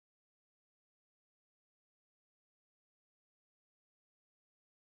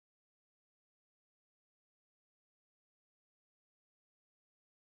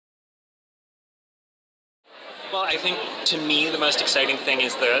Well, I think to me the most exciting thing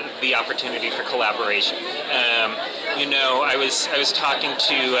is the opportunity for collaboration. I was talking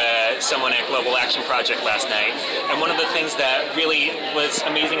to someone at Global Action Project last night, and one of the things that really was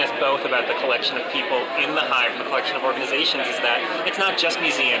amazing us both about the collection of people in the Hive and the collection of organizations is that it's not just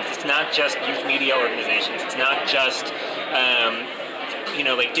museums, it's not just youth media organizations, it's not just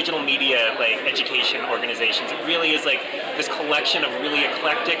like digital media, like education organizations. It really is like this collection of really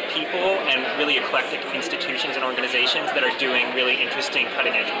eclectic people and really eclectic institutions and organizations that are doing really interesting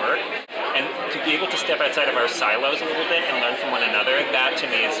cutting-edge work. And to be able to step outside of our silos a little bit and learn from one another, that to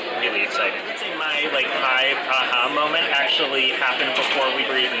me is really exciting. I'd say my Hive aha moment actually happened before we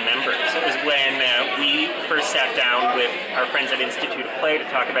were even members. It was when we first sat down with our friends at Institute of Play to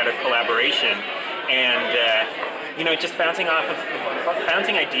talk about a collaboration, and just bouncing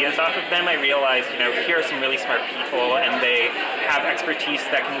ideas off of them, I realized, here are some really smart people, and they have expertise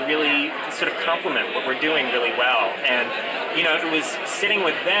that can really sort of complement what we're doing really well. And, it was sitting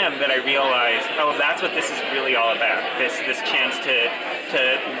with them that I realized, oh, that's what this is really all about. This chance to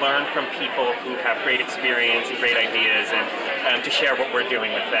learn from people who have great experience and great ideas, and to share what we're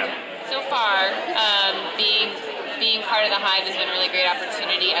doing with them. So far, being part of the Hive has been a really great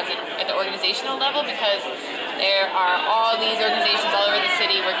opportunity at the organizational level, because there are all these organizations all over the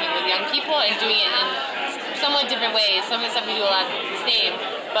city working with young people and doing it in somewhat different ways. Some of the stuff we do a lot the same,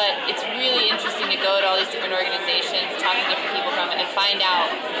 but it's really interesting to go to all these different organizations, talk to different people from it, and find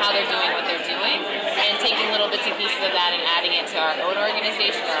out how they're doing what they're doing, and taking little bits and pieces of that and adding it to our own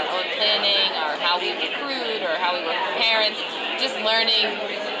organization, our own planning, or how we recruit, or how we work with parents. Just learning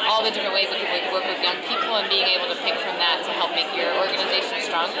all the different ways that people work with young people and being able to pick from that to help make your organization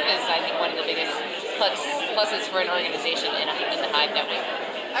stronger is, I think, one of the biggest pluses for an organization in the Hive network.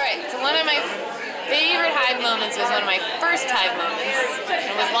 Alright, so one of my favorite Hive moments was one of my first Hive moments.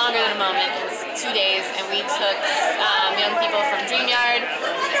 It was longer than a moment, it was 2 days, and we took young people from DreamYard,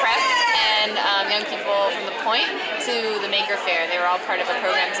 Prep, and young people from The Point to the Maker Faire. They were all part of a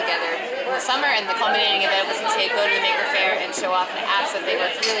program together in the summer, and the culminating event was to go to the Maker Faire and show off the apps that they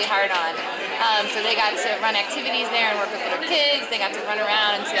worked really hard on. So they got to run activities there and work with little kids. They got to run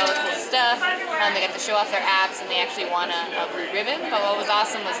around and see all the cool stuff. They got to show off their apps, and they actually won a blue ribbon. But what was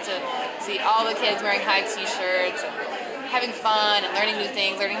awesome was to see all the kids wearing Hive t-shirts, having fun and learning new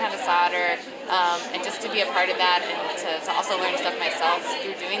things, learning how to solder, and just to be a part of that, and to also learn stuff myself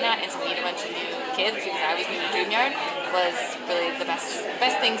through doing that, and to meet a bunch of new kids, because I was new to DreamYard, was really the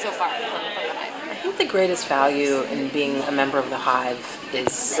best thing so far from the Hive. I think the greatest value in being a member of the Hive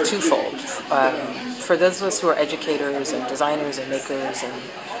is twofold. For those of us who are educators and designers and makers and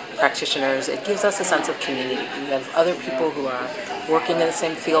practitioners, it gives us a sense of community. We have other people who are working in the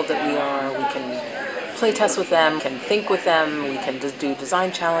same field that we are. We can play test with them, can think with them, we can do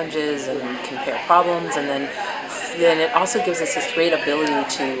design challenges and compare problems, and then it also gives us this great ability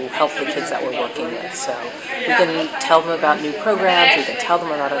to help the kids that we're working with. So we can tell them about new programs, we can tell them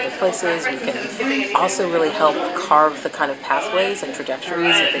about other places, we can also really help carve the kind of pathways and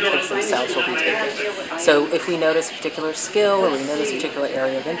trajectories that the kids themselves will be taking. So if we notice a particular skill or we notice a particular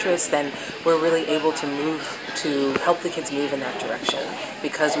area of interest, then we're really able to help the kids move in that direction,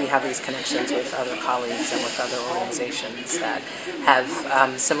 because we have these connections with other colleagues and with other organizations that have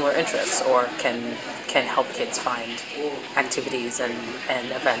similar interests or can help kids find activities and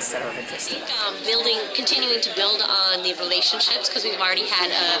events that are of interest. Continuing to build on the relationships, because we've already had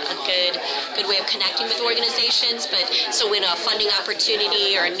a good way of connecting with organizations, but so when a funding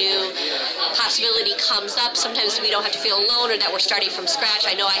opportunity or a new possibility comes up, sometimes we don't have to feel alone or that we're starting from scratch.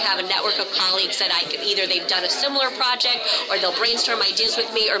 I know I have a network of colleagues that either they've done a similar project, or they'll brainstorm ideas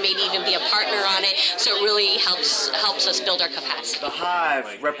with me, or maybe even be a partner on it. So it really helps us build our capacity. The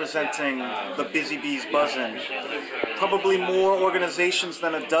Hive, representing the busy bees buzzing. Probably more organizations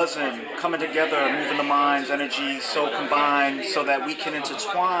than a dozen coming together, moving the minds, energies so combined so that we can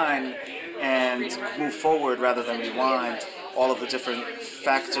intertwine and move forward rather than rewind. All of the different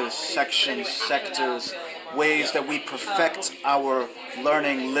factors, sections, sectors, ways that we perfect our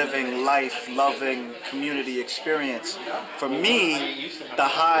learning, living, life, loving, community experience. For me, the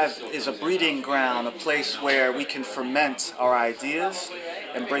Hive is a breeding ground, a place where we can ferment our ideas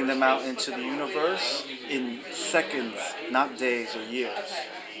and bring them out into the universe in seconds, not days or years.